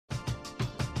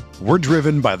We're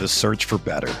driven by the search for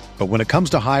better. But when it comes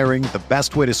to hiring, the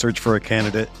best way to search for a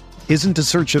candidate isn't to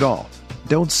search at all.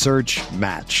 Don't search,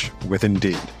 match with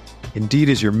Indeed. Indeed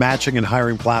is your matching and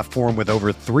hiring platform with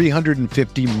over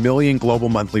 350 million global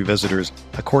monthly visitors,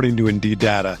 according to Indeed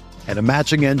data, and a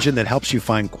matching engine that helps you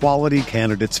find quality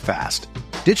candidates fast.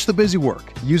 Ditch the busy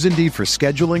work. Use Indeed for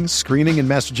scheduling, screening, and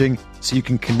messaging so you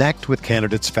can connect with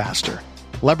candidates faster.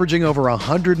 Leveraging over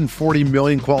 140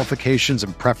 million qualifications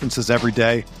and preferences every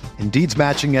day, Indeed's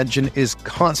matching engine is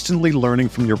constantly learning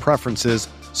from your preferences,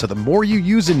 so the more you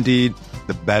use Indeed,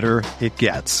 the better it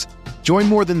gets. Join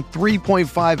more than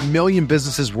 3.5 million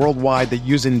businesses worldwide that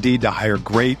use Indeed to hire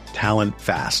great talent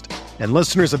fast. And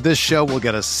listeners of this show will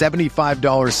get a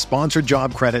 $75 sponsored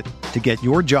job credit to get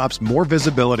your jobs more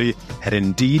visibility at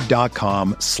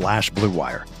Indeed.com/Blue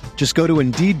Wire. Just go to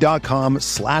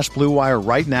Indeed.com/Blue Wire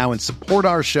right now and support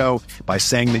our show by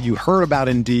saying that you heard about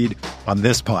Indeed on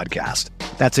this podcast.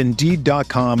 That's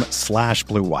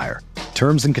Indeed.com/Blue Wire.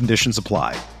 Terms and conditions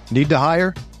apply. Need to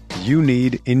hire? You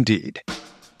need Indeed.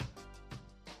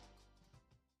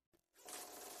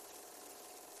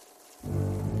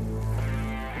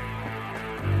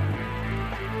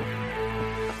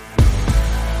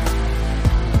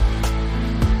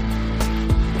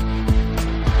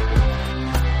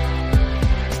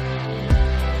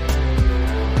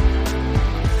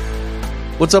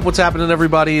 What's up? What's happening,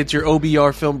 everybody? It's your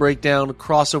OBR film breakdown,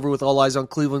 crossover with All Eyes on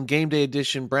Cleveland, Game Day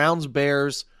edition, Browns,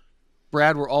 Bears.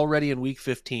 Brad, we're already in week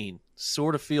 15.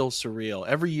 Sort of feels surreal.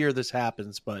 Every year this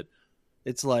happens, but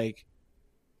it's like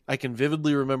I can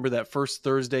vividly remember that first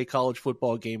Thursday college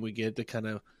football game we get that kind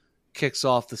of kicks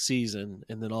off the season,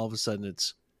 and then all of a sudden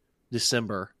it's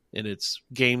December, and it's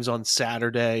games on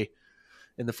Saturday,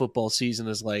 and the football season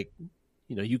is like,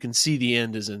 you know, you can see the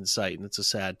end is in sight, and it's a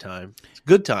sad time. It's a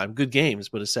good time, good games,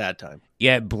 but a sad time.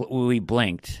 Yeah, we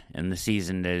blinked, and the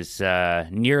season is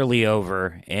nearly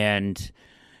over. And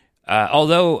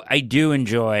although I do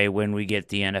enjoy when we get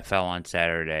the NFL on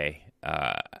Saturday,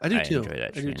 I do too. Enjoy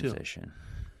that transition.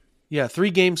 Yeah, 3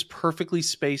 games perfectly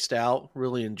spaced out.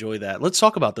 Really enjoy that. Let's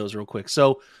talk about those real quick.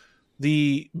 So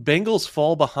the Bengals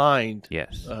fall behind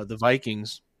the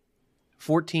Vikings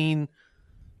 14.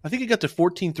 I think it got to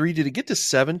 14-3. Did it get to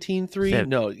 17-3?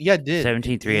 No. Yeah, it did.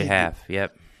 17-3 at half.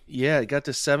 Yep. Yeah, it got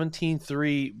to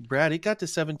 17-3. Brad, it got to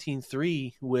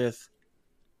 17-3 with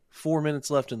 4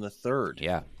 minutes left in the third.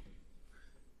 Yeah.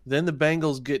 Then the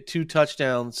Bengals get 2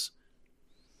 touchdowns,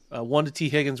 one to T.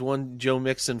 Higgins, one Joe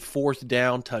Mixon, 4th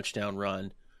down touchdown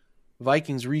run.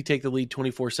 Vikings retake the lead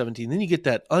 24-17. Then you get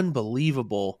that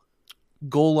unbelievable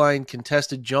goal line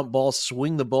contested jump ball,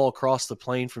 swing the ball across the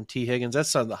plane from T. Higgins.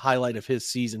 That's the highlight of his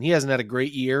season. He hasn't had a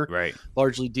great year, right?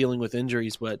 Largely dealing with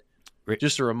injuries, but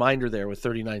just a reminder there with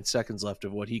 39 seconds left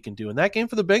of what he can do. And that game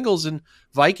for the Bengals and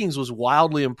Vikings was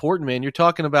wildly important, man. You're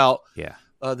talking about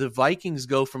the Vikings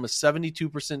go from a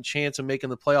 72% chance of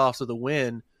making the playoffs with a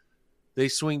win. They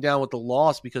swing down with the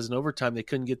loss because in overtime they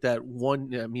couldn't get that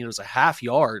one. I mean, it was a half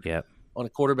yard on a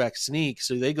quarterback sneak.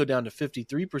 So they go down to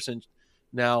 53%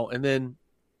 now. And then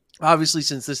obviously,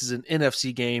 since this is an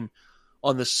NFC game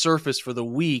on the surface for the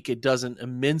week, it doesn't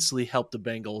immensely help the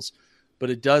Bengals, but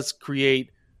it does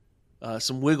create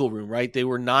some wiggle room, right? They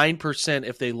were 9%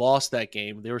 if they lost that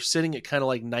game. They were sitting at kind of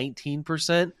like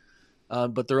 19%,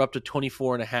 but they're up to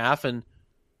 24.5%. And,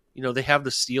 you know, they have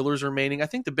the Steelers remaining. I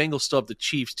think the Bengals still have the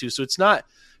Chiefs too. So it's not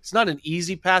an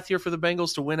easy path here for the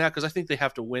Bengals to win out because I think they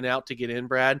have to win out to get in,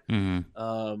 Brad.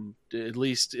 At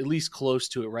least close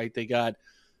to it, right? They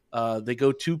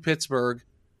go to Pittsburgh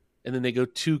and then they go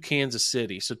to Kansas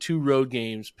City. So 2 road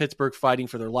games, Pittsburgh fighting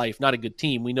for their life. Not a good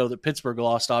team. We know that Pittsburgh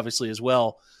lost obviously as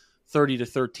well,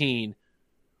 30-13,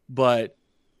 but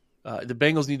the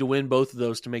Bengals need to win both of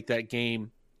those to make that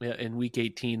game in week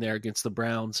 18 there against the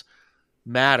Browns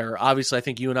matter. Obviously, I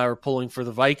think you and I were pulling for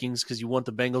the Vikings because you want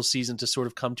the Bengals season to sort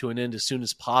of come to an end as soon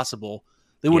as possible.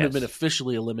 They wouldn't have been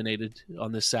officially eliminated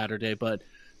on this Saturday, but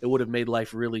it would have made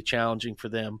life really challenging for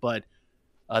them. But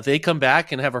they come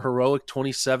back and have a heroic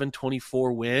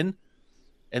 27-24 win.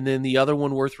 And then the other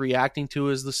one worth reacting to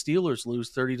is the Steelers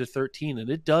lose 30-13. And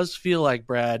it does feel like,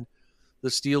 Brad, the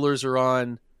Steelers are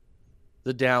on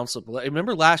the downslope.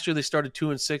 Remember last year they started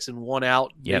 2-6 and won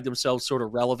out, made themselves sort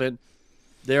of relevant.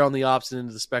 They're on the opposite end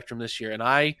of the spectrum this year. And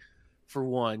I, for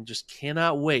one, just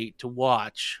cannot wait to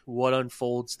watch what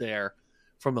unfolds there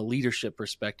from a leadership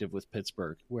perspective with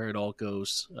Pittsburgh, where it all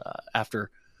goes after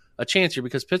a chance here.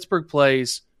 Because Pittsburgh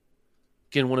plays,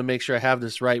 again, want to make sure I have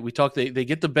this right. We talked, they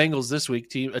get the Bengals this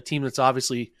week, a team that's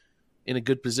obviously in a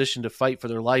good position to fight for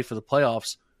their life for the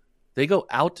playoffs. They go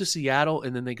out to Seattle,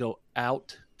 and then they go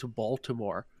out to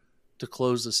Baltimore to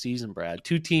close the season, Brad.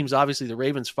 Two teams, obviously the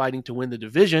Ravens fighting to win the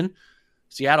division,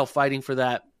 Seattle fighting for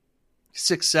that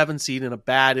 6-7 seed in a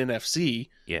bad NFC.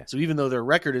 Yeah. So even though their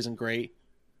record isn't great,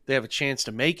 they have a chance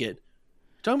to make it.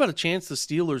 Talking about a chance the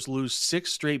Steelers lose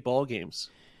 6 straight ball games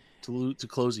to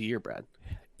close the year, Brad.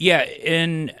 Yeah,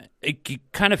 and you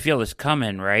kind of feel this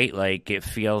coming, right? Like it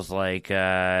feels like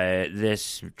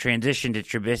this transition to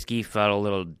Trubisky felt a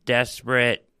little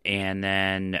desperate, and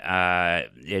then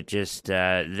it just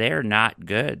they're not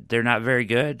good. They're not very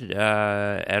good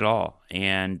at all,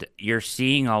 and you're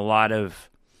seeing a lot of.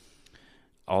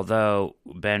 Although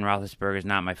Ben Roethlisberger is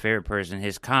not my favorite person,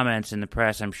 his comments in the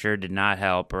press, I'm sure, did not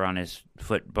help, or on his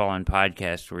Football and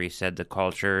podcast where he said the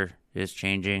culture is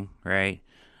changing, right,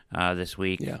 this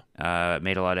week. Yeah.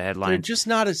 Made a lot of headlines. They're just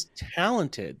not as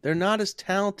talented. They're not as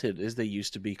talented as they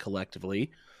used to be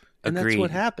collectively, and Agreed. That's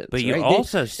what happens. But you right?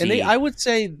 also see... I would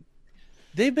say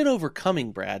they've been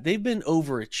overcoming, Brad. They've been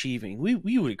overachieving.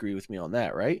 We would agree with me on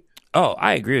that, right? Oh,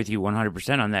 I agree with you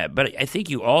 100% on that. But I think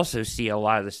you also see a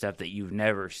lot of the stuff that you've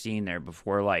never seen there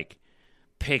before, like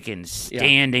Pickens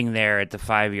standing there at the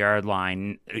 5-yard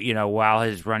line, while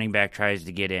his running back tries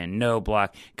to get in. No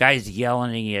block. Guys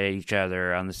yelling at each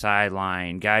other on the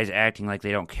sideline. Guys acting like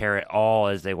they don't care at all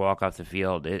as they walk off the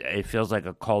field. It feels like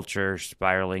a culture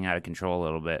spiraling out of control a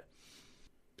little bit.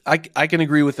 I can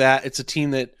agree with that. It's a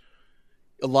team that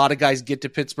a lot of guys get to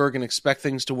Pittsburgh and expect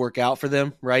things to work out for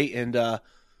them, right? And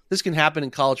this can happen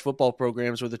in college football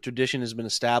programs where the tradition has been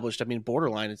established. I mean,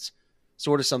 borderline, it's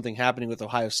sort of something happening with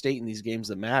Ohio State in these games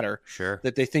that matter. Sure.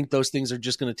 That they think those things are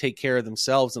just going to take care of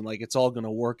themselves and like it's all going to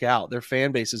work out. Their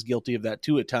fan base is guilty of that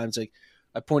too at times. Like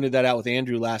I pointed that out with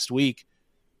Andrew last week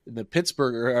in the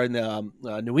Pittsburgh or in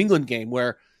the New England game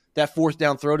where that 4th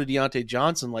down throw to Deontay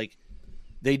Johnson, like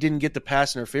they didn't get the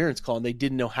pass interference call and they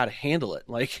didn't know how to handle it.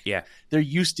 Like they're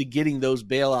used to getting those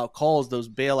bailout calls, those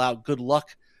bailout good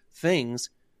luck things.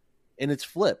 And it's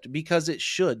flipped because it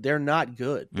should. They're not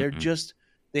good. They're just,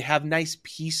 they have nice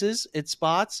pieces at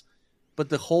spots, but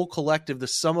the whole collective, the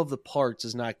sum of the parts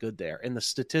is not good there. And the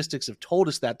statistics have told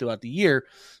us that throughout the year.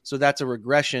 So that's a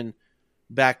regression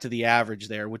back to the average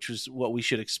there, which is what we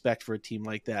should expect for a team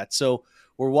like that. So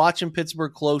we're watching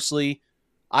Pittsburgh closely.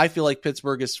 I feel like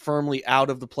Pittsburgh is firmly out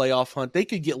of the playoff hunt. They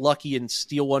could get lucky and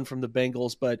steal one from the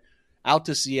Bengals, but out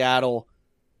to Seattle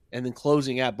and then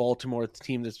closing at Baltimore, the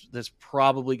team that's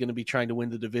probably going to be trying to win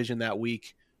the division that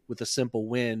week with a simple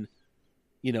win.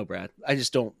 Brad, I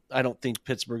don't think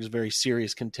Pittsburgh is a very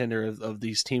serious contender of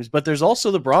these teams. But there's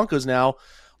also the Broncos now,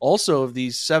 also of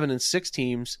these 7-6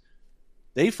 teams.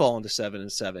 They fall into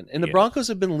 7-7. And the Broncos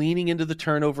have been leaning into the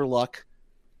turnover luck.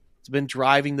 It's been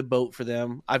driving the boat for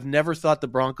them. I've never thought the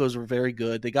Broncos were very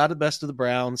good. They got the best of the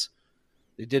Browns.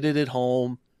 They did it at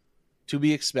home. To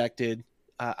be expected.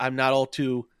 I'm not all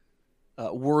too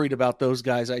worried about those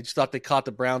guys. I just thought they caught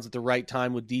the Browns at the right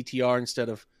time with DTR instead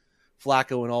of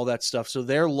Flacco and all that stuff. So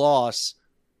their loss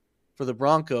for the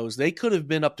Broncos, they could have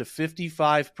been up to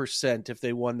 55% if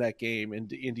they won that game in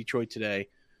Detroit today.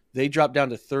 They dropped down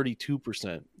to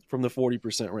 32% from the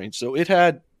 40% range. So it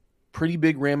had pretty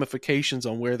big ramifications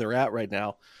on where they're at right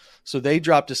now. So they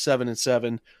dropped to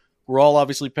 7-7. We're all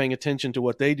obviously paying attention to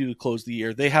what they do to close the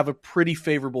year. They have a pretty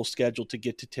favorable schedule to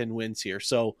get to 10 wins here.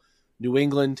 So New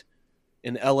England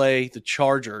and LA, the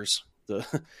Chargers,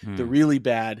 the really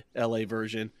bad LA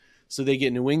version. So they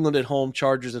get New England at home,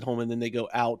 Chargers at home, and then they go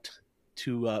out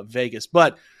to Vegas.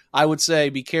 But I would say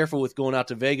be careful with going out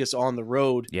to Vegas on the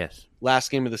road. Yes.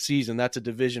 Last game of the season. That's a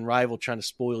division rival trying to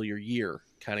spoil your year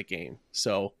kind of game.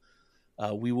 So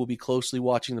we will be closely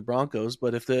watching the Broncos.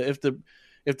 But if the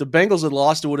Bengals had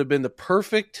lost, it would have been the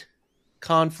perfect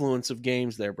confluence of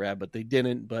games there, Brad. But they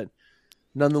didn't. But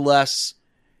nonetheless,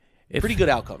 pretty good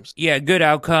outcomes. Yeah, good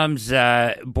outcomes.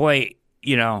 Boy,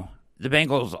 the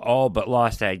Bengals all but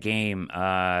lost that game.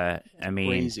 I mean,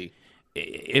 crazy.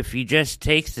 If he just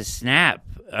takes the snap,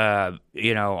 on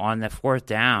the 4th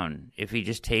down, if he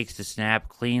just takes the snap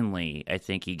cleanly, I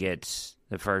think he gets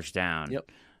the first down.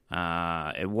 Yep.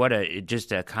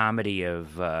 Just a comedy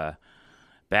of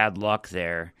bad luck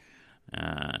there.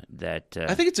 I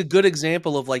think it's a good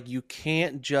example of like you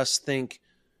can't just think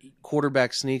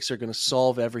quarterback sneaks are going to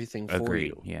solve everything for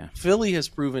you. Yeah. Philly has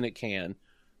proven it can,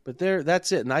 but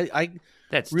that's it. And I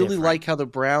that's really different. like how the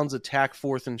Browns attack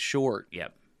 4th and short.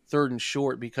 Yep. 3rd and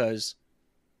short because,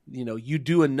 you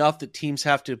do enough that teams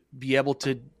have to be able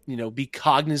to, be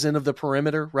cognizant of the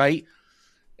perimeter, right?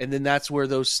 And then that's where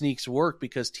those sneaks work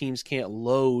because teams can't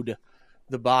load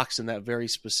the box in that very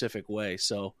specific way.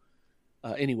 So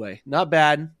anyway, not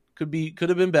bad. Could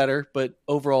have been better, but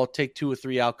overall take 2 or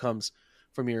 3 outcomes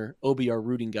from your OBR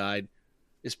rooting guide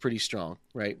is pretty strong,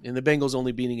 right? And the Bengals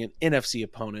only beating an NFC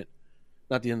opponent,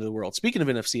 not the end of the world. Speaking of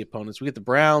NFC opponents, we get the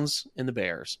Browns and the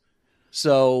Bears.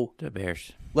 So the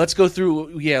Bears. Let's go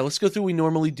through. Yeah, let's go through what we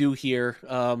normally do here.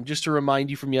 Just to remind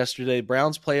you from yesterday,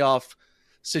 Browns playoff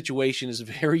situation is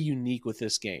very unique with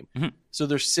this game. Mm-hmm. So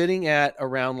they're sitting at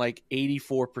around like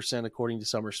 84% according to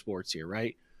Summer Sports here,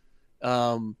 right?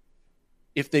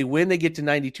 If they win, they get to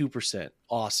 92%.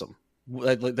 Awesome.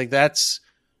 Like that's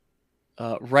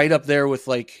right up there with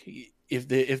like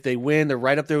if they win, they're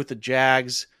right up there with the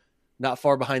Jags, not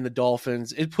far behind the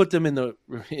Dolphins. It put them in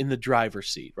the driver's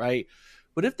seat, right?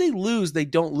 But if they lose, they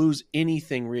don't lose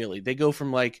anything really. They go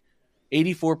from like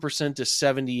 84% to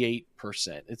 78%.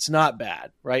 It's not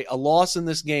bad, right? A loss in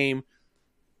this game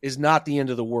is not the end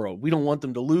of the world. We don't want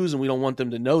them to lose, and we don't want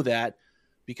them to know that,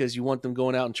 because you want them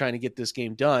going out and trying to get this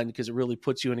game done, because it really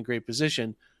puts you in a great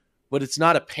position. But it's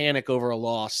not a panic over a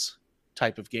loss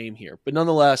type of game here. But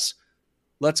nonetheless,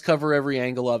 let's cover every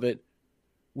angle of it.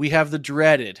 We have the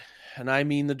dreaded, and I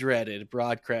mean the dreaded,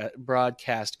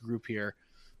 broadcast group here,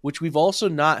 which we've also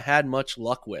not had much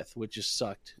luck with, which just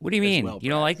sucked. What do you mean? Well, you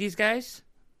don't like these guys?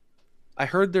 I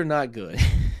heard they're not good.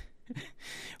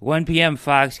 1 p.m.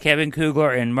 Fox, Kevin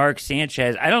Kugler and Mark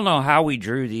Sanchez. I don't know how we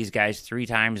drew these guys 3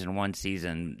 times in one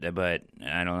season, but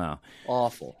I don't know.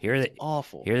 Awful.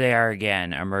 Awful. Here they are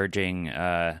again, emerging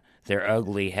their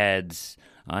ugly heads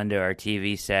onto our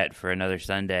TV set for another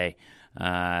Sunday.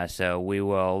 So we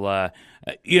will,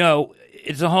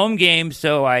 it's a home game,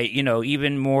 so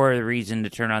even more reason to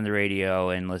turn on the radio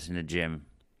and listen to Jim.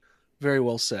 Very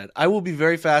well said. I will be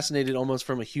very fascinated, almost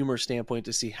from a humor standpoint,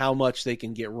 to see how much they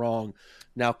can get wrong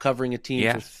now covering a team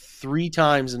for 3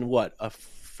 times in what, a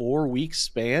 4-week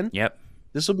span? Yep.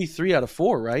 This will be 3 out of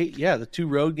 4, right? Yeah, the 2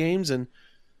 road games and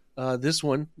this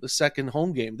one, the second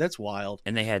home game. That's wild.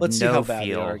 And they had Let's no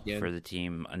feel for the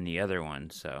team on the other one,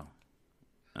 so.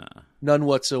 None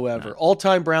whatsoever. No.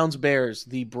 All-time Browns-Bears.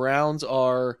 The Browns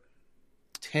are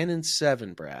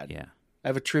 10-7, Brad. Yeah. I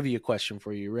have a trivia question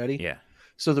for you. Ready? Yeah.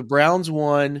 So the Browns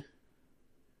won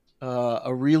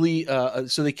so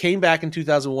they came back in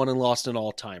 2001 and lost an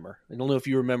all-timer. I don't know if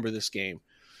you remember this game,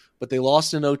 but they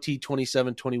lost in OT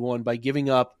 27-21 by giving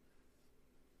up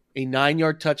a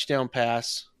 9-yard touchdown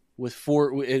pass with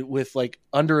like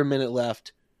under a minute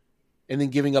left, and then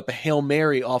giving up a Hail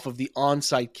Mary off of the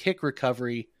onside kick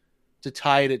recovery to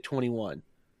tie it at 21.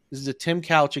 This is a Tim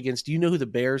Couch against, do you know who the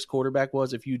Bears quarterback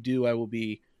was? If you do, I will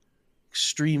be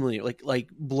extremely like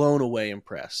blown away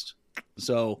impressed.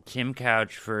 So Tim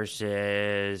Couch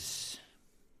versus,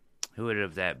 who would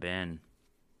have that been?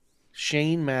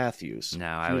 Shane Matthews. No,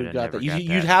 I would have never got that.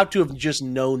 You'd have to have just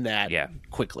known that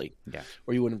quickly. Yeah.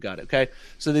 Or you wouldn't have got it. Okay.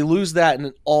 So they lose that in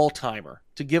an all-timer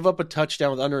to give up a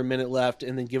touchdown with under a minute left,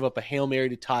 and then give up a Hail Mary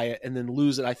to tie it, and then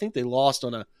lose it. I think they lost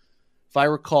on if I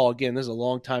recall, again, this is a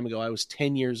long time ago. I was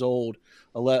 10 years old,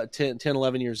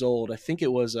 11 years old. I think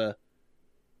it was a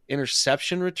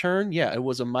interception return. Yeah, it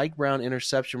was a Mike Brown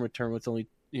interception return with only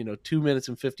 2 minutes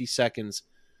and 50 seconds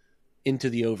into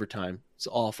the overtime. It's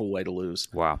an awful way to lose.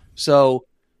 Wow. So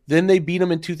then they beat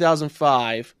them in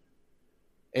 2005,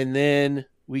 and then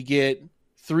we get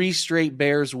 3 straight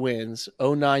Bears wins,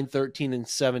 09, 13, and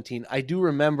 17. I do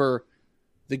remember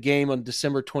the game on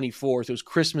December 24th. It was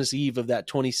Christmas Eve of that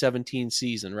 2017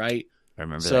 season, right? I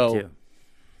remember that too.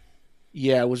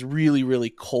 Yeah, it was really, really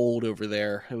cold over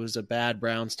there. It was a bad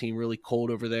Browns team, really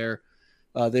cold over there.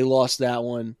 They lost that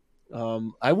one.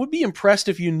 I would be impressed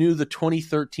if you knew the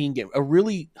 2013 game, a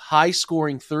really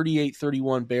high-scoring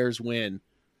 38-31 Bears win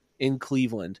in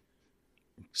Cleveland.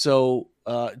 So,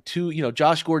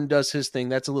 Josh Gordon does his thing.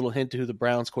 That's a little hint to who the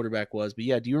Browns quarterback was. But,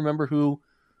 yeah, do you remember who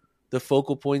the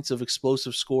focal points of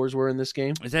explosive scores were in this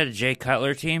game? Is that a Jay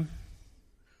Cutler team?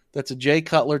 That's a Jay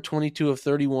Cutler, 22 of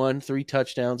 31, 3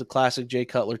 touchdowns, a classic Jay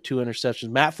Cutler, 2 interceptions.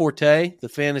 Matt Forte, the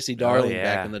fantasy darling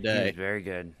back in the day. He was very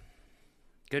good.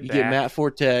 Good back. You get Matt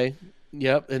Forte,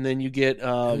 yep, and then you get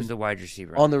who's the wide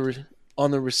receiver on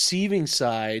the receiving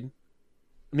side.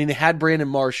 I mean, they had Brandon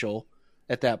Marshall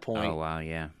at that point. Oh wow,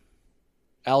 yeah.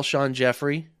 Alshon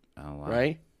Jeffrey,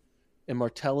 right, and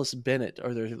Martellus Bennett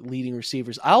are their leading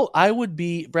receivers. I would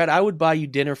buy you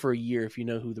dinner for a year if you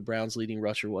know who the Browns' leading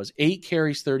rusher was. 8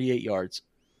 carries, 38 yards.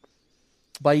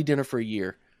 Buy you dinner for a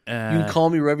year. You can call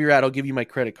me wherever you're at. I'll give you my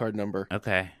credit card number.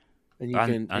 Okay. And you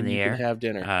can have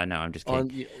dinner. No, I'm just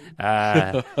kidding.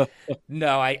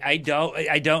 No, I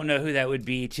don't know who that would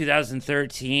be.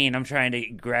 2013. I'm trying to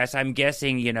grasp. I'm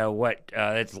guessing.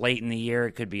 It's late in the year.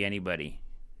 It could be anybody.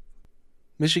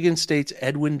 Michigan State's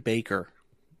Edwin Baker.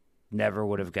 Never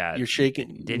would have gotten. You're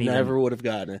shaking. Never would have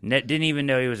gotten it. Didn't even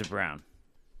know he was a Brown.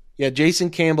 Yeah, Jason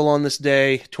Campbell on this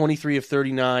day, 23 of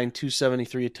 39,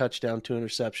 273, a touchdown, 2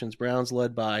 interceptions. Browns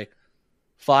led by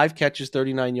 5 catches,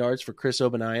 39 yards for Chris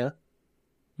Obanaya.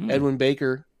 Edwin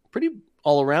Baker, pretty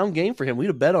all-around game for him. We'd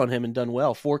have bet on him and done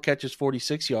well. 4 catches,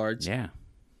 46 yards. Yeah.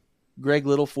 Greg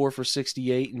Little, 4 for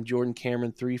 68, and Jordan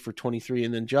Cameron, 3 for 23.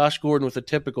 And then Josh Gordon with a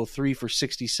typical 3 for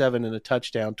 67 and a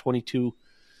touchdown, 22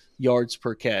 yards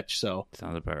per catch. So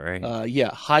sounds about right. Yeah,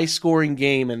 high-scoring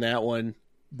game in that one,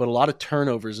 but a lot of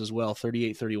turnovers as well,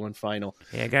 38-31 final.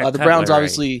 Yeah, I got the Browns, right.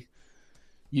 obviously,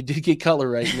 you did get Cutler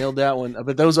right, nailed that one.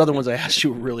 But those other ones I asked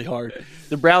you were really hard.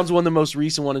 The Browns won the most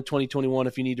recent one in 2021,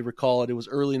 if you need to recall it. It was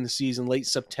early in the season, late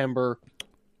September,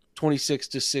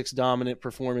 26-6 dominant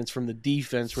performance from the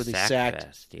defense where they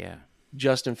sacked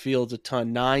Justin Fields a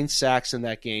ton. 9 sacks in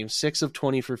that game, 6 of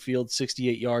 20 for Fields,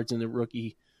 68 yards in the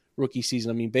rookie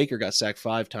season. I mean, Baker got sacked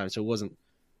 5 times, so it wasn't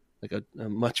like a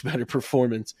much better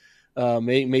performance.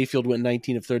 Mayfield went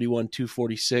 19 of 31,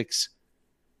 246.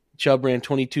 Chubb ran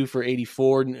 22 for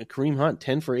 84. And Kareem Hunt,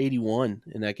 10 for 81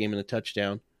 in that game and a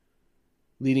touchdown.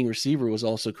 Leading receiver was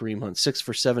also Kareem Hunt, 6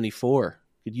 for 74.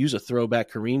 Could use a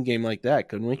throwback Kareem game like that,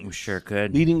 couldn't we? We sure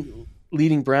could.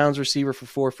 Leading Browns receiver for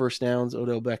 4 first downs,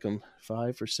 Odell Beckham,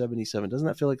 5 for 77. Doesn't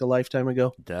that feel like a lifetime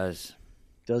ago? It does.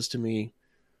 It does to me.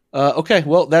 Okay,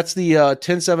 well, that's the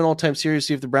 10-7 all-time series.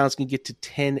 See if the Browns can get to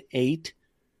 10-8.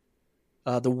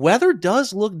 The weather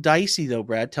does look dicey, though,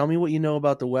 Brad. Tell me what you know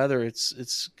about the weather.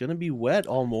 It's going to be wet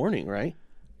all morning, right?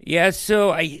 Yeah,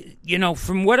 so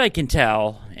from what I can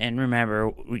tell, and remember,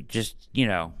 we just,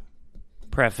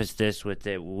 preface this with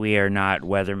that we are not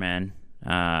weathermen.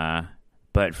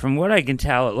 But from what I can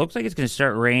tell, it looks like it's going to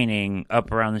start raining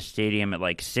up around the stadium at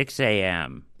like 6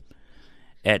 a.m.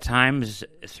 At times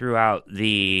throughout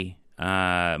the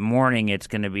morning, it's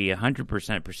going to be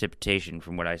 100% precipitation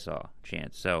from what I saw,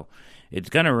 chance. So it's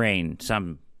going to rain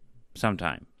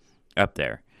sometime up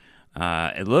there.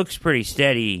 It looks pretty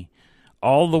steady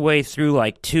all the way through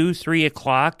like 2, 3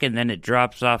 o'clock, and then it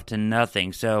drops off to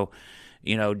nothing. So,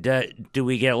 do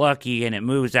we get lucky and it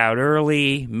moves out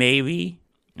early? Maybe.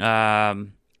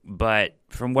 But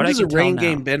from what I can tell now, does a rain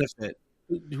game benefit?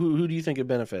 Who do you think it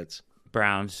benefits?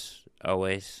 Browns,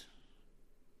 always.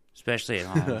 Especially at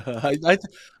home.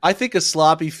 I think a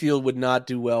sloppy field would not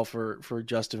do well for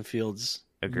Justin Fields.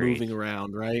 Agreed. Moving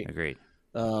around, right? Agreed.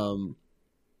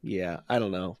 Yeah, I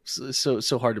don't know.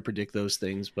 So hard to predict those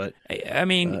things, but I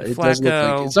mean, it Flacco, does look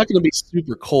like it's not going to be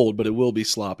super cold, but it will be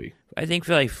sloppy. I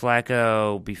feel like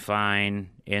Flacco will be fine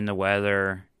in the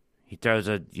weather. He throws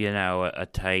a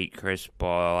tight, crisp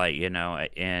ball,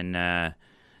 and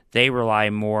they rely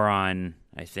more on,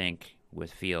 I think,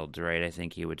 with Fields, right? I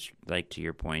think he would, like to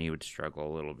your point, he would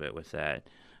struggle a little bit with that.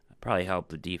 Probably help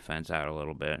the defense out a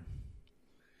little bit.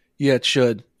 Yeah, it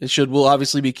should. We'll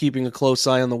obviously be keeping a close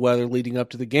eye on the weather leading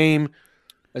up to the game.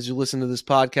 As you listen to this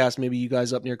podcast, maybe you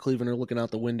guys up near Cleveland are looking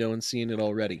out the window and seeing it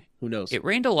already. Who knows? It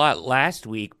rained a lot last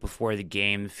week before the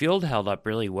game. The field held up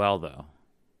really well, though.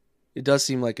 It does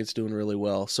seem like it's doing really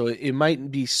well. So it might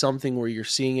be something where you're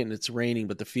seeing it and it's raining,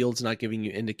 but the field's not giving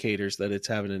you indicators that it's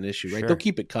having an issue, right? Sure. They'll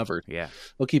keep it covered. Yeah.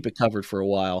 They'll keep it covered for a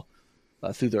while.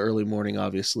 Through the early morning,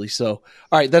 obviously. So,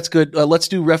 all right, that's good. Let's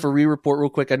do referee report real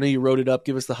quick. I know you wrote it up.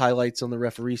 Give us the highlights on the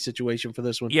referee situation for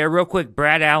this one. Yeah, real quick.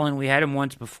 Brad Allen, we had him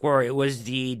once before. It was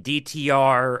the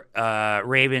DTR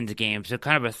Ravens game, so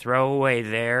kind of a throwaway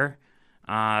there.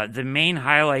 The main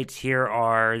highlights here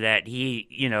are that he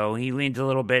leans a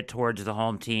little bit towards the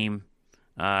home team,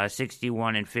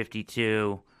 61 and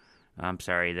 52. I'm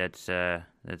sorry, that's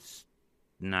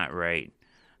not right.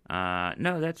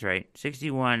 No, that's right.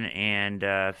 61 and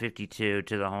 52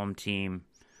 to the home team.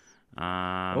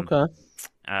 Okay.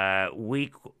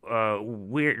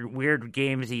 Weird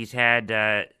games he's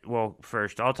had.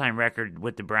 First all-time record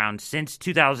with the Browns since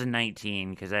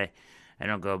 2019, because I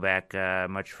don't go back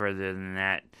much further than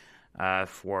that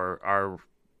for our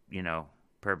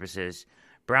purposes.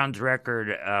 Browns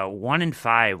record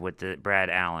 1-5 with the Brad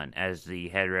Allen as the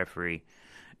head referee.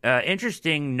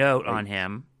 Interesting note on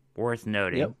him, worth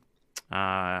noting. Yep.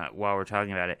 While we're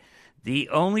talking about it, the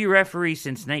only referee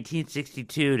since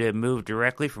 1962 to move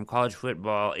directly from college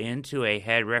football into a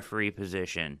head referee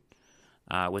position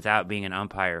without being an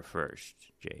umpire first,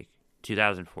 Jake.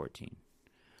 2014.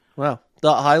 Wow.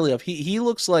 Thought highly of. He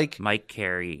looks like Mike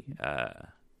Carey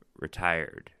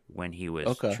retired when he was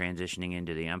transitioning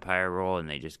into the umpire role, and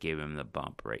they just gave him the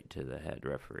bump right to the head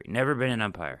referee. Never been an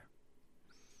umpire.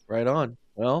 Right on.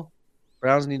 Well,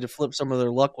 Browns need to flip some of their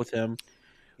luck with him.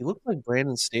 He looks like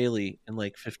Brandon Staley in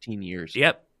like 15 years.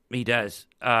 Yep, he does.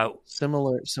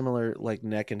 Similar like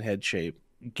neck and head shape.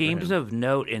 games of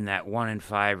note in that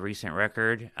 1-5 recent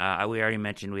record. We already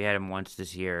mentioned we had him once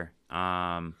this year.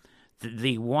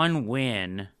 The one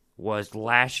win was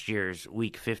last year's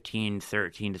Week 15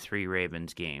 13-3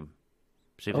 Ravens game.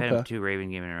 So we've had him 2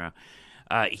 Raven games in a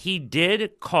row. He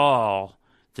did call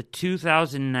the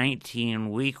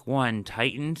 2019 Week 1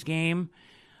 Titans game,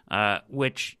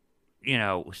 which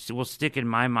will stick in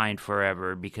my mind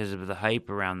forever because of the hype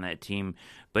around that team.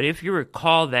 But if you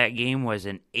recall, that game was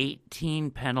an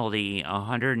 18 penalty,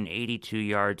 182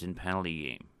 yards in penalty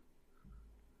game.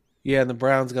 Yeah, and the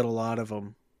Browns got a lot of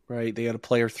them, right? They had a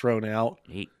player thrown out.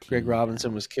 18 Greg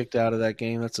Robinson was kicked out of that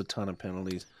game. That's a ton of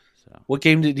penalties. So, what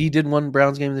game did one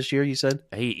Browns game this year, you said?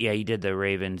 He did the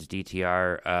Ravens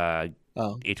DTR, a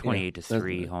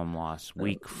 28-3 home loss,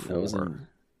 Week 4. That was an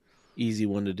easy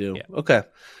one to do. Yeah. Okay.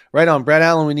 Right on. Brad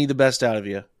Allen, we need the best out of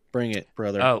you. Bring it,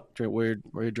 brother. Oh. Wear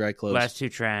your dry clothes. Last 2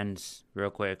 trends, real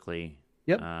quickly.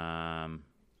 Yep.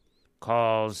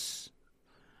 Calls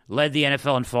led the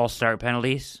NFL in false start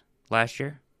penalties last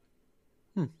year.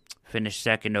 Finished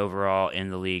second overall in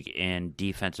the league in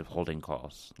defensive holding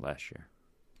calls last year.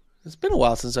 It's been a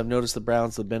while since I've noticed the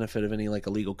Browns the benefit of any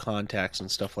illegal contacts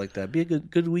and stuff like that. Be a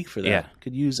good week for that. Yeah.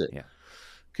 Could use it. Yeah.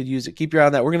 Could use it. Keep your eye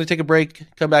on that. We're going to take a break.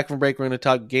 Come back from break. We're going to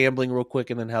talk gambling real quick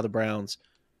and then how the Browns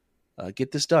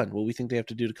get this done. What we think they have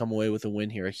to do to come away with a win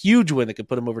here. A huge win that could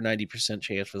put them over 90%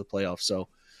 chance for the playoffs. So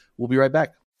we'll be right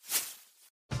back.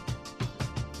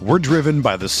 We're driven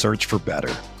by the search for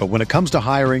better. But when it comes to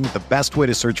hiring, the best way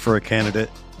to search for a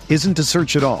candidate isn't to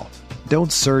search at all.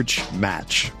 Don't search,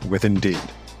 match with Indeed.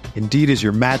 Indeed is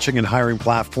your matching and hiring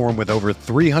platform with over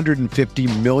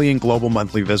 350 million global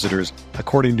monthly visitors,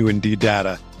 according to Indeed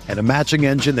data, and a matching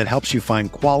engine that helps you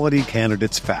find quality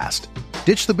candidates fast.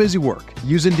 Ditch the busy work.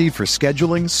 Use Indeed for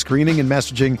scheduling, screening, and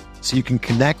messaging so you can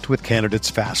connect with candidates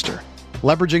faster.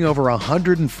 Leveraging over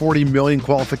 140 million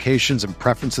qualifications and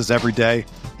preferences every day,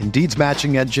 Indeed's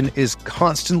matching engine is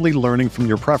constantly learning from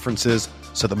your preferences,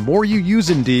 so the more you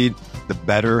use Indeed, the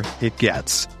better it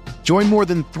gets. Join more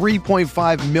than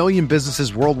 3.5 million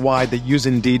businesses worldwide that use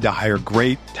Indeed to hire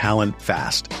great talent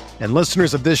fast. And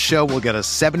listeners of this show will get a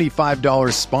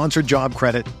 $75 sponsored job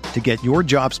credit to get your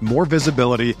jobs more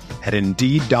visibility at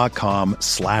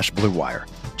Indeed.com/Blue Wire.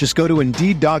 Just go to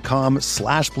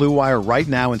Indeed.com/Blue Wire right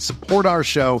now and support our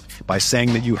show by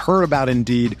saying that you heard about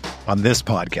Indeed on this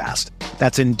podcast.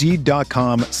 That's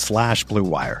Indeed.com/Blue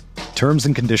Wire. Terms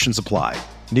and conditions apply.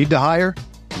 Need to hire?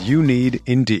 You need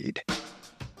Indeed.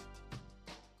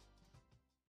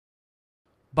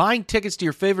 Buying tickets to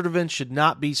your favorite events should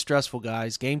not be stressful,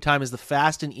 guys. Game Time is the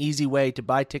fast and easy way to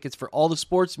buy tickets for all the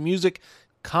sports, music,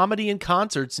 comedy, and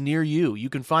concerts near you. You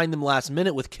can find them last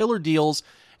minute with killer deals,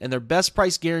 and their best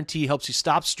price guarantee helps you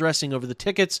stop stressing over the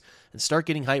tickets and start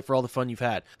getting hyped for all the fun you've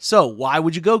had. So why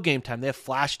would you go Game Time? They have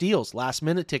flash deals, last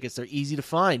minute tickets. They're easy to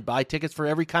find. Buy tickets for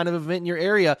every kind of event in your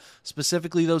area,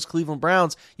 specifically those Cleveland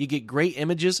Browns. You get great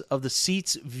images of the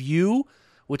seats view,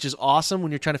 which is awesome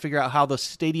when you're trying to figure out how the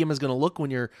stadium is going to look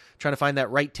when you're trying to find that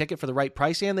right ticket for the right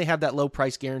price. And they have that low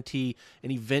price guarantee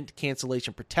and event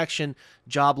cancellation protection,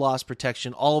 job loss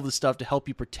protection, all of the stuff to help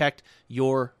you protect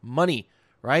your money,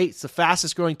 right? It's the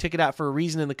fastest growing ticket app for a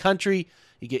reason in the country.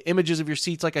 You get images of your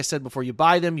seats, like I said, before you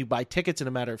buy them. You buy tickets in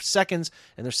a matter of seconds,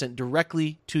 and they're sent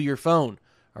directly to your phone.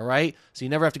 All right? So you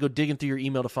never have to go digging through your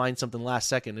email to find something last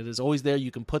second. It is always there.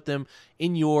 You can put them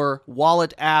in your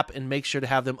wallet app and make sure to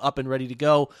have them up and ready to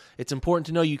go. It's important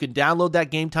to know you can download that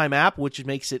Game Time app, which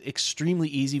makes it extremely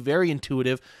easy, very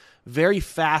intuitive, very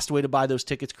fast way to buy those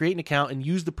tickets. Create an account and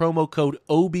use the promo code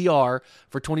OBR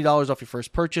for $20 off your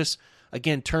first purchase.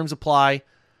 Again, terms apply.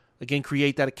 Again,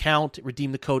 create that account,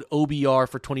 redeem the code OBR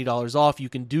for $20 off. You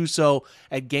can do so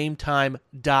at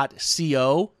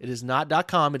gametime.co. It is not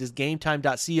 .com, it is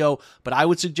gametime.co, but I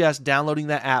would suggest downloading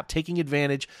that app, taking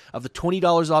advantage of the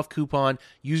 $20 off coupon,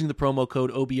 using the promo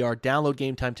code OBR. Download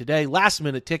Game Time today. Last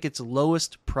minute tickets,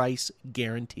 lowest price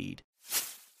guaranteed.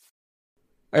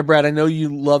 All right, Brad, I know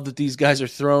you love that these guys are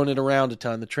throwing it around a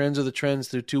ton. The trends are the trends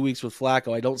through 2 weeks with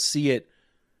Flacco. I don't see it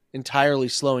entirely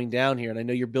slowing down here, and I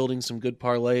know you're building some good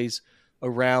parlays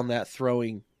around that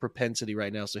throwing propensity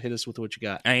right now, so hit us with what you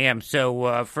got. I am.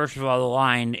 So first of all, the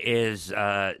line is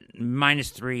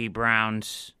 -3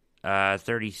 Browns,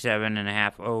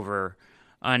 37.5 over,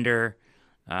 under,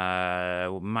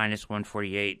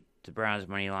 -148 the Browns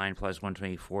money line,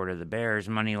 +124 to the Bears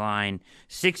money line.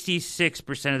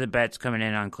 66% of the bets coming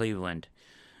in on Cleveland,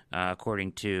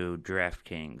 according to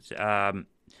DraftKings.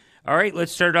 All right,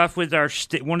 let's start off with our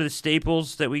one of the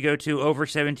staples that we go to, over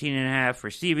 17.5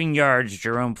 receiving yards,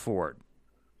 Jerome Ford.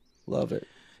 Love it.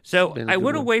 So I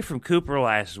went away from Cooper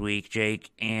last week, Jake,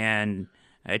 and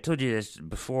I told you this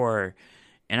before,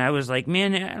 and I was like,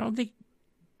 man, I don't think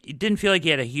it didn't feel like he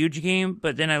had a huge game.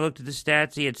 But then I looked at the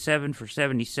stats; he had 7 for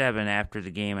 77 after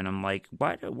the game, and I'm like,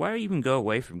 why even go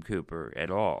away from Cooper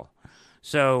at all?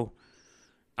 So,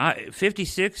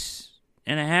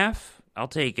 56.5, I'll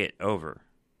take it over.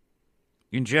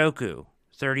 Njoku,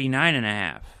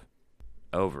 39.5,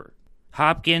 over.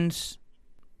 Hopkins,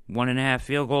 1.5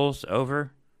 field goals,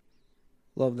 over.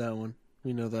 Love that one.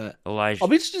 We know that. Elijah. I'll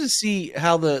be interested to see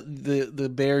how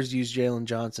the Bears use Jalen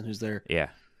Johnson, who's their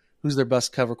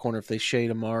best cover corner, if they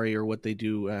shade Amari or what they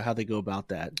do, how they go about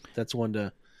that. That's one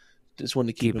to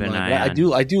keep in mind.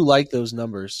 But I do like those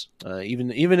numbers,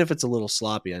 even if it's a little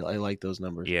sloppy. I like those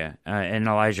numbers. Yeah, and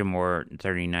Elijah Moore,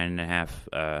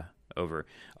 39.5, over.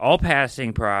 All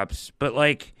passing props, but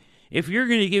like, if you're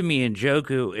going to give me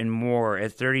Njoku and Moore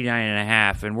at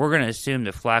 39.5, and we're going to assume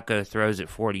that Flacco throws it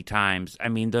 40 times, I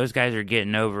mean, those guys are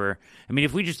getting over. I mean,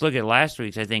 if we just look at last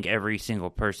week's, I think every single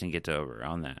person gets over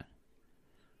on that.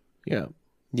 Yeah.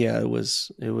 It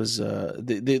was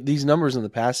these numbers in the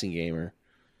passing game are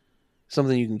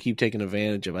something you can keep taking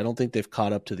advantage of. I don't think they've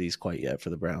caught up to these quite yet for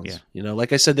the Browns. Yeah.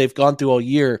 Like I said, they've gone through all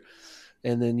year,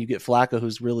 and then you get Flacco,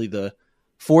 who's really the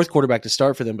fourth quarterback to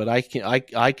start for them, but I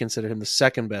consider him the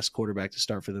second best quarterback to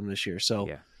start for them this year. So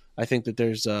I think that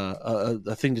there's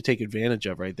a thing to take advantage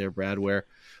of right there, Brad, where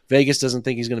Vegas doesn't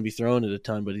think he's going to be throwing it a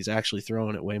ton, but he's actually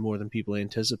throwing it way more than people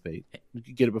anticipate. You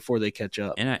could get it before they catch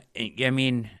up. And I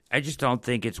mean, I just don't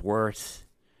think it's worth.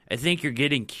 I think you're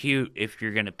getting cute if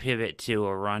you're going to pivot to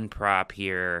a run prop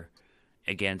here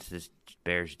against this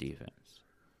Bears defense.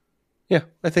 Yeah,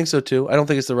 I think so too. I don't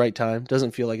think it's the right time.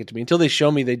 Doesn't feel like it to me. Until they show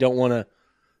me they don't want to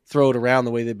throw it around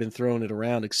the way they've been throwing it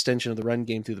around, extension of the run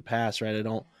game through the pass, right? I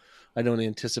don't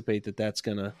anticipate that's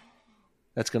gonna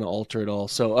alter it all.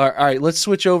 So all right, let's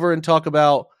switch over and talk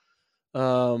about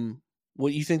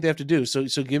what you think they have to do. So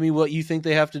give me what you think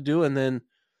they have to do, and then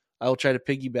I'll try to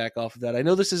piggyback off of that. I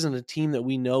know this isn't a team that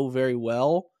we know very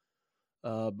well.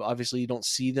 Obviously, you don't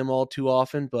see them all too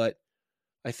often, but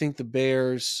I think the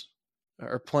Bears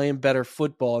are playing better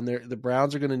football, and the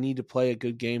Browns are going to need to play a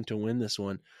good game to win this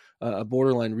one, a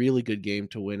borderline really good game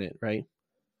to win it, right?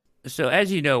 So,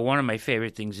 as you know, one of my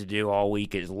favorite things to do all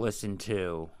week is listen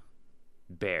to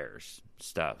Bears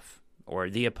stuff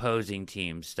or the opposing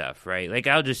team stuff, right? Like,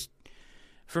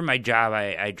 for my job,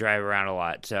 I drive around a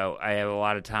lot, so I have a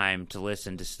lot of time to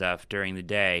listen to stuff during the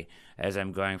day as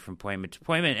I'm going from appointment to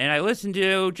appointment. And I listen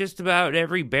to just about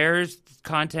every Bears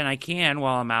content I can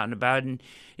while I'm out and about, and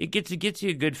it gets you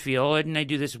a good feel. And I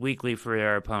do this weekly for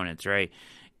our opponents, right?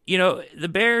 You know, the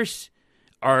Bears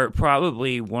are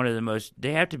probably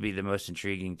they have to be the most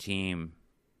intriguing team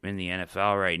in the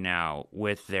NFL right now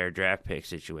with their draft pick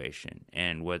situation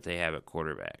and what they have at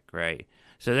quarterback, right?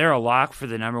 So they're a lock for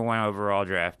the number 1 overall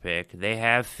draft pick. They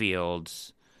have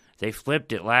Fields. They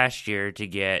flipped it last year to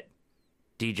get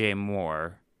DJ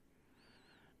Moore.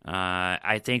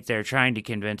 I think they're trying to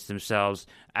convince themselves.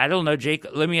 I don't know, Jake.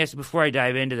 Let me ask you before I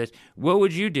dive into this. What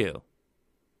would you do?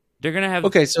 They're gonna have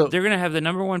they're gonna have the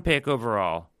number 1 pick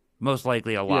overall, most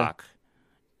likely a lock.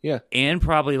 Yeah. And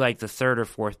probably like the 3rd or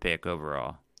 4th pick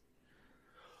overall.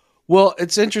 Well,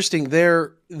 it's interesting.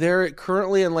 They're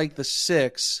currently in like the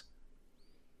 6th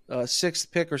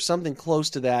pick or something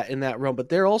close to that in that realm, but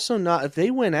they're also not. If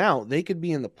they win out, they could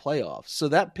be in the playoffs. So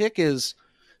that pick is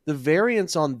the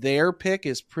variance on their pick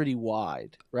is pretty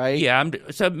wide, right? Yeah.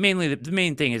 So mainly the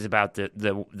main thing is about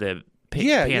the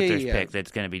Panthers pick that's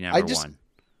going to be number 1.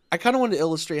 I kind of wanted to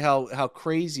illustrate how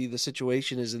crazy the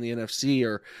situation is in the NFC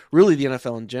or really the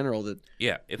NFL in general. That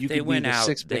if they win out,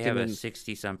 they have a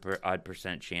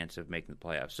 60-some-odd% chance of making the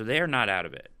playoffs. So they are not out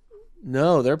of it.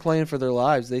 No, they're playing for their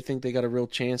lives. They think they got a real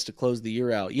chance to close the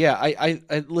year out. Yeah, I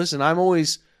listen. I'm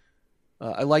always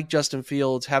I like Justin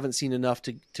Fields. Haven't seen enough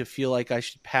to feel like I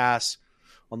should pass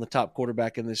on the top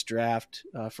quarterback in this draft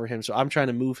for him. So I'm trying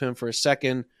to move him for a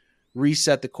second,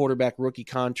 reset the quarterback rookie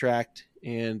contract,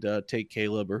 and take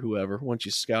Caleb or whoever. Once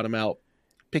you scout him out,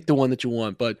 pick the one that you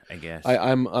want. But I guess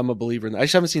I'm a believer in that. I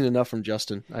just haven't seen enough from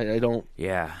Justin. I don't.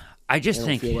 Yeah, I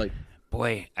feel like.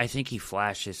 Boy, I think he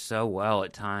flashes so well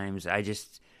at times. I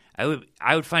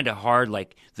would find it hard,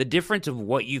 like the difference of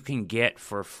what you can get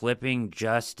for flipping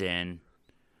Justin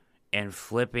and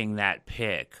flipping that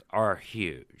pick are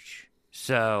huge.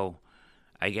 So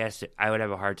I guess I would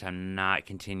have a hard time not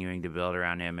continuing to build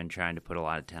around him and trying to put a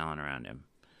lot of talent around him.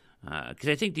 Because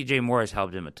I think DJ Moore has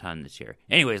helped him a ton this year.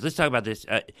 Anyways, let's talk about this.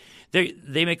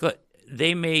 They make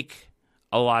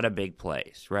a lot of big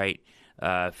plays, right?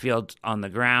 Fields on the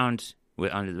ground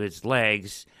under his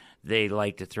legs. They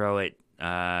like to throw it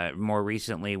more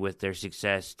recently with their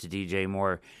success to DJ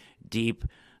Moore deep.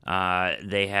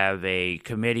 They have a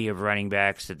committee of running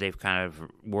backs that they've kind of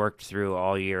worked through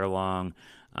all year long.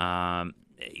 Kind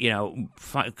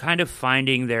of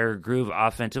finding their groove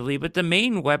offensively, but the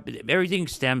main weapon, everything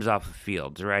stems off of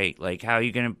Fields, right? Like how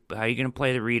you gonna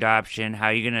play the read option,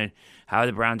 how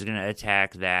the Browns are gonna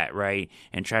attack that, right,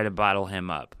 and try to bottle him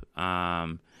up.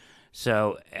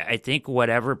 So I think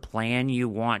whatever plan you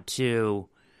want to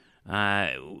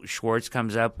Schwartz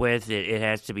comes up with, it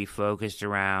has to be focused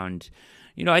around.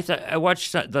 I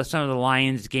watched some of the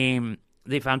Lions game.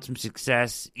 They found some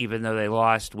success, even though they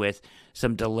lost, with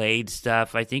some delayed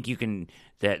stuff. I think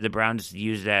the Browns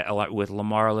use that a lot with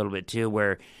Lamar a little bit too,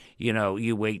 where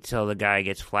you wait till the guy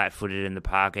gets flat-footed in the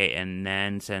pocket and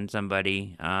then send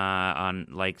somebody on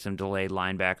like some delayed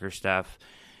linebacker stuff.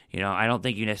 I don't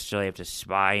think you necessarily have to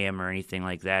spy him or anything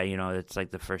like that. It's like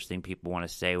the first thing people want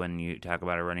to say when you talk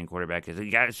about a running quarterback is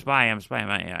you got to spy him.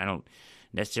 I don't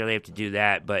necessarily have to do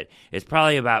that, but it's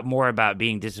probably more about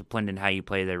being disciplined in how you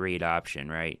play the read option,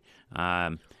 right?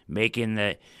 Making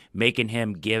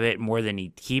him give it more than he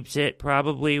keeps it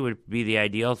probably would be the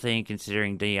ideal thing,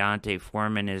 considering Deontay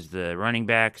Foreman is the running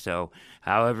back. So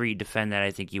however you defend that,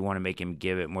 I think you want to make him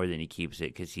give it more than he keeps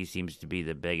it, because he seems to be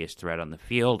the biggest threat on the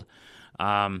field.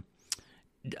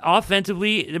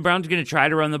 Offensively, the Browns are going to try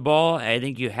to run the ball. I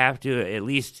think you have to at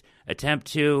least attempt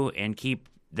to and keep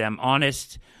them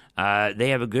honest. They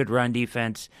have a good run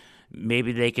defense.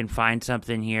 Maybe they can find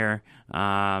something here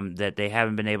that they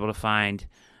haven't been able to find.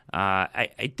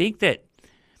 I think that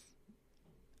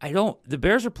the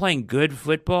Bears are playing good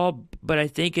football, but I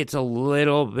think it's a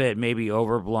little bit maybe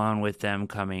overblown with them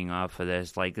coming off of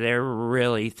this. Like, they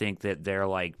really think that they're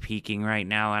like peaking right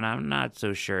now, and I'm not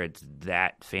so sure it's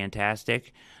that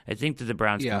fantastic. I think that the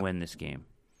Browns can win this game.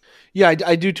 Yeah,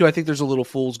 I do too. I think there's a little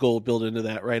fool's gold built into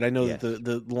that, right? I know that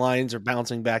the Lions are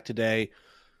bouncing back today.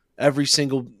 Every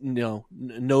single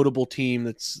notable team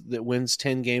that wins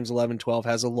 10 games, 11-12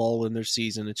 has a lull in their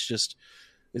season.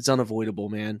 It's unavoidable,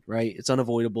 man, right? It's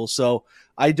unavoidable. So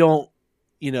I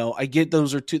get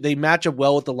those are two. They match up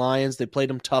well with the Lions. They played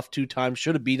them tough 2 times,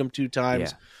 should have beat them 2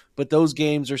 times. Yeah. But those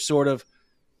games are sort of,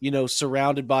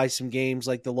 surrounded by some games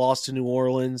like the loss to New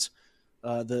Orleans.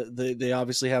 They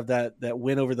obviously have that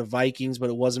win over the Vikings, but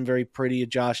it wasn't very pretty, a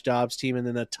Josh Dobbs team, and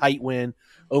then a tight win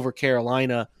over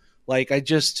Carolina. Like,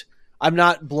 I'm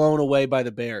not blown away by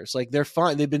the Bears. Like, they're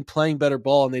fine. They've been playing better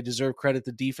ball, and they deserve credit.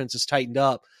 The defense has tightened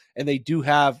up, and they do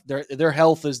have their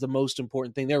health is the most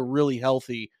important thing. They're a really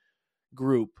healthy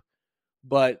group,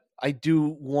 but I do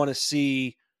want to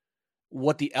see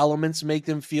what the elements make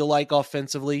them feel like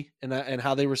offensively and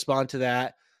how they respond to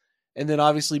that. And then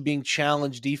obviously being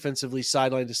challenged defensively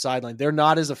sideline to sideline. They're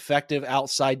not as effective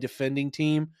outside defending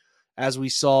team as we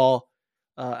saw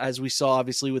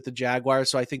obviously with the Jaguars.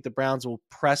 So I think the Browns will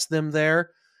press them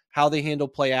there. How they handle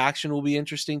play action will be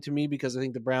interesting to me, because I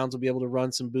think the Browns will be able to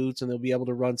run some boots and they'll be able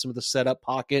to run some of the setup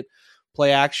pocket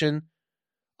play action.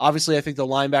 Obviously, I think the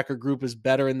linebacker group is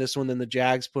better in this one than the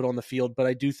Jags put on the field, but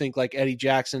I do think like Eddie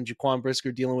Jackson, Jaquan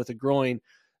Brisker dealing with a groin,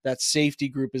 that safety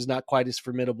group is not quite as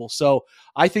formidable. So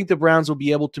I think the Browns will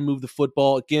be able to move the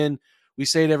football. Again, we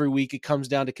say it every week. It comes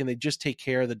down to, can they just take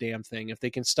care of the damn thing? If they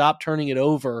can stop turning it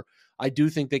over, I do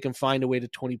think they can find a way to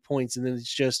 20 points. And then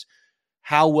it's just,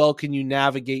 how well can you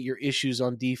navigate your issues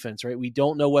on defense, right? We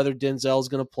don't know whether Denzel's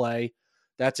going to play.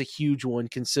 That's a huge one,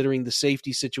 considering the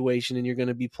safety situation, and you're going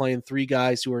to be playing 3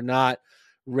 guys who are not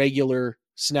regular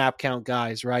snap count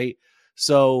guys, right?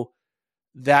 So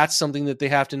that's something that they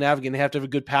have to navigate. They have to have a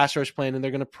good pass rush plan, and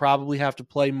they're going to probably have to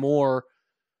play more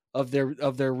of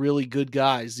their really good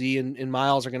guys. Z and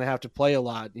Miles are going to have to play a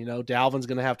lot. Dalvin's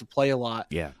going to have to play a lot.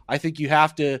 Yeah. I think you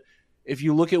have to, if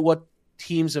you look at what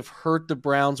teams have hurt the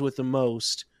Browns with the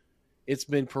most, it's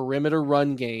been perimeter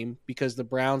run game, because the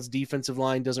Browns defensive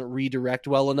line doesn't redirect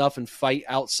well enough and fight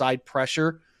outside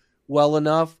pressure well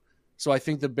enough. So I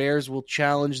think the Bears will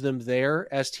challenge them there,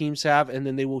 as teams have, and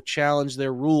then they will challenge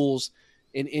their rules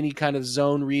in any kind of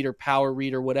zone read or power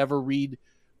read or whatever read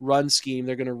run scheme.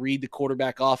 They're going to read the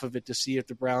quarterback off of it to see if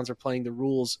the Browns are playing the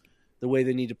rules the way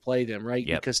they need to play them, right?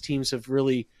 Yep. Because teams have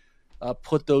really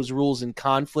put those rules in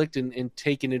conflict and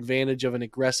taken advantage of an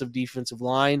aggressive defensive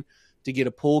line to get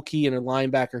a pull key and a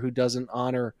linebacker who doesn't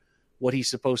honor what he's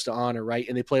supposed to honor, right?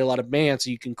 And they play a lot of man, so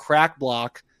you can crack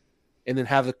block and then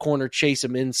have the corner chase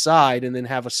him inside and then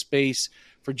have a space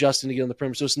for Justin to get on the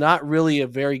perimeter. So it's not really a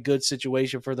very good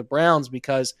situation for the Browns,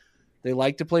 because they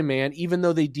like to play man, even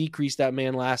though they decreased that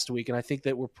man last week. And I think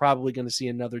that we're probably going to see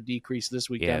another decrease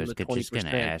this week down to the 20%. I was just going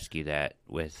to ask you that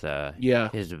with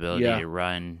his ability to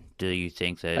run. Do you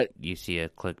think that you see a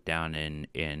click down in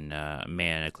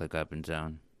man, a click up in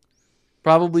zone?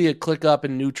 Probably a click up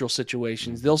in neutral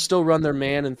situations. They'll still run their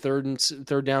man in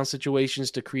third down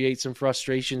situations to create some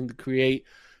frustration, to create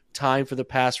time for the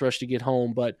pass rush to get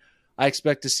home. But I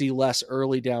expect to see less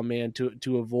early down man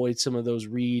to avoid some of those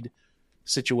read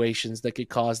situations that could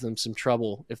cause them some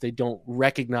trouble if they don't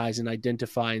recognize and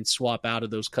identify and swap out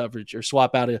of those coverage or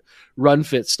swap out of run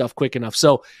fit stuff quick enough.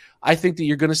 So I think that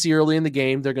you're going to see early in the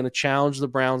game, they're going to challenge the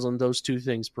Browns on those two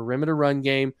things, perimeter run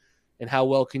game, and how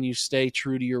well can you stay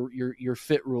true to your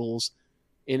fit rules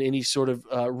in any sort of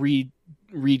read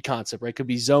concept, right? Could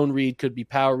be zone read, could be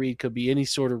power read, could be any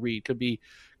sort of read, could be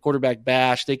quarterback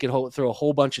bash. They could throw a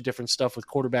whole bunch of different stuff with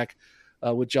quarterback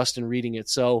with Justin reading it.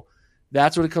 So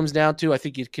that's what it comes down to. I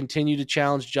think you continue to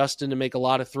challenge Justin to make a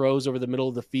lot of throws over the middle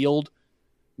of the field,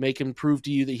 make him prove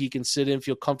to you that he can sit in,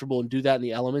 feel comfortable, and do that in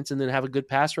the elements, and then have a good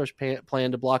pass rush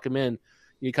plan to block him in.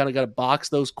 You kind of got to box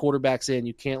those quarterbacks in.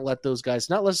 You can't let those guys,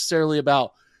 not necessarily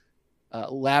about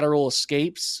lateral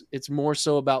escapes. It's more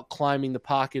so about climbing the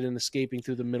pocket and escaping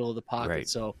through the middle of the pocket. Right.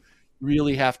 So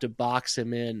really have to box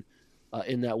him in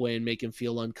that way and make him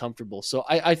feel uncomfortable. So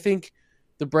I think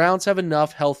the Browns have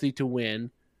enough healthy to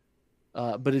win,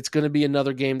 but it's going to be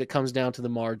another game that comes down to the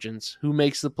margins. Who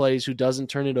makes the plays, who doesn't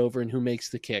turn it over, and who makes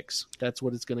the kicks. That's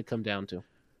what it's going to come down to.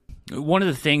 One of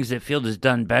the things that Field has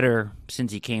done better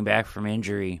since he came back from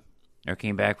injury or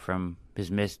came back from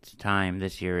his missed time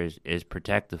this year is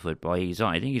protect the football. I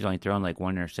think he's only thrown like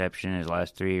one interception in his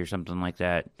last 3 or something like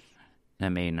that. That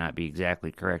may not be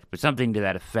exactly correct, but something to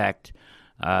that effect,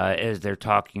 as they're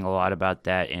talking a lot about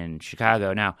that in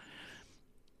Chicago. Now,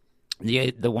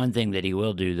 the one thing that he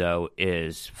will do, though,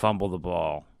 is fumble the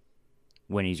ball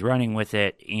when he's running with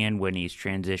it and when he's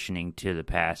transitioning to the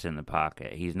pass in the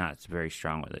pocket. He's not very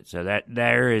strong with it. So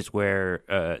there is where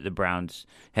the Browns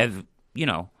have,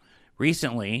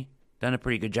 recently done a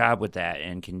pretty good job with that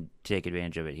and can take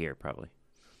advantage of it here probably.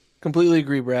 Completely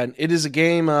agree, Brad. It is a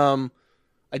game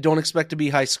I don't expect to be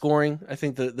high scoring. I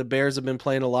think the Bears have been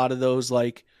playing a lot of those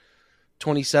like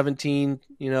 2017,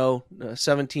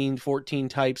 17-14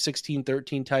 types,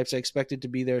 16-13 types. I expect it to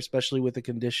be there, especially with the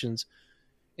conditions.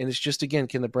 And it's just, again,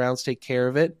 can the Browns take care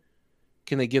of it?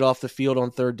 Can they get off the field on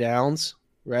third downs,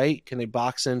 right? Can they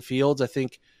box in Fields? I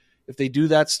think if they do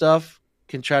that stuff,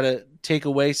 can try to take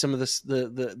away some of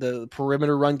the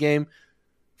perimeter run game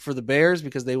for the Bears,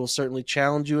 because they will certainly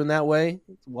challenge you in that way,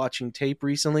 watching tape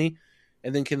recently.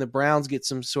 And then can the Browns get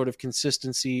some sort of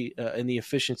consistency in the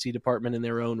efficiency department in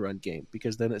their own run game?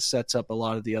 Because then it sets up a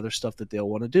lot of the other stuff that they'll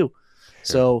want to do. Sure.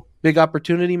 So big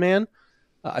opportunity, man.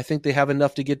 I think they have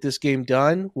enough to get this game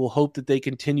done. We'll hope that they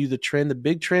continue the trend. The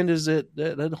big trend is that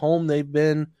at home they've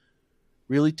been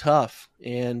really tough.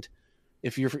 And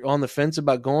if you're on the fence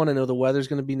about going, I know the weather's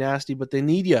going to be nasty, but they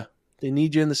need you. They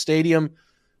need you in the stadium.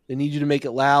 They need you to make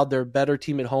it loud. They're a better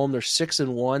team at home. They're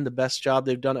 6-1, the best job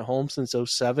they've done at home since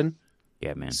 2007.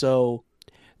 Yeah, man. So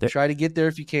try to get there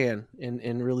if you can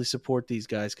and really support these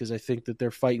guys, because I think that they're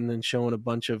fighting and showing a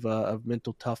bunch of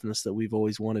mental toughness that we've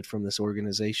always wanted from this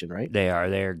organization, right? They are.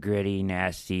 They're gritty,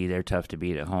 nasty. They're tough to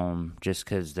beat at home just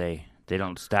because they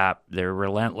don't stop. They're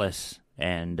relentless,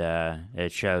 and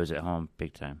it shows at home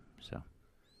big time. So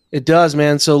it does,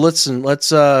 man. So listen,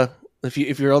 let's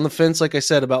if you're on the fence, like I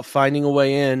said, about finding a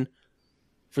way in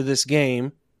for this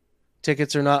game,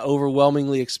 tickets are not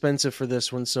overwhelmingly expensive for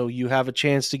this one, so you have a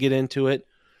chance to get into it.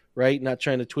 Right? Not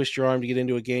trying to twist your arm to get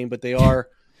into a game, but they are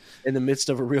in the midst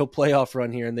of a real playoff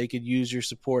run here, and they could use your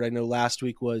support. I know last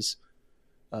week was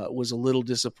a little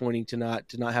disappointing to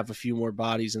not have a few more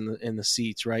bodies in the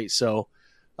seats, right? So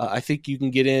I think you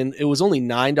can get in. It was only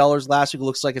 $9 last week. It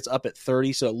looks like it's up at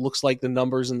 $30, so it looks like the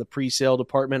numbers in the pre-sale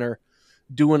department are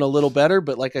doing a little better.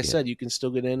 But like I said, you can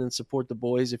still get in and support the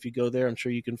boys if you go there. I'm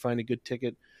sure you can find a good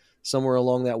ticket somewhere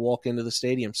along that walk into the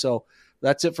stadium. So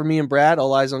that's it for me and Brad.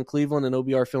 All eyes on Cleveland and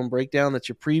OBR Film Breakdown. That's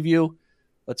your preview.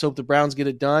 Let's hope the Browns get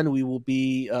it done. We will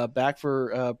be back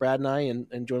for Brad and I,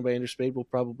 and joined by Andrew Spade. We'll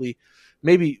probably,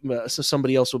 so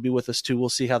somebody else will be with us too. We'll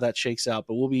see how that shakes out.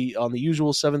 But we'll be on the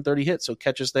usual 7:30 hit, so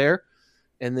catch us there.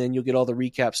 And then you'll get all the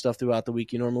recap stuff throughout the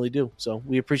week you normally do. So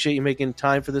we appreciate you making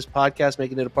time for this podcast,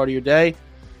 making it a part of your day.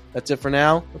 That's it for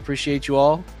now. Appreciate you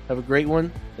all. Have a great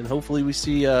one. And hopefully we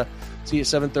see you at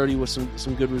 7:30 with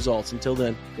some good results. Until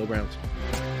then, go Browns.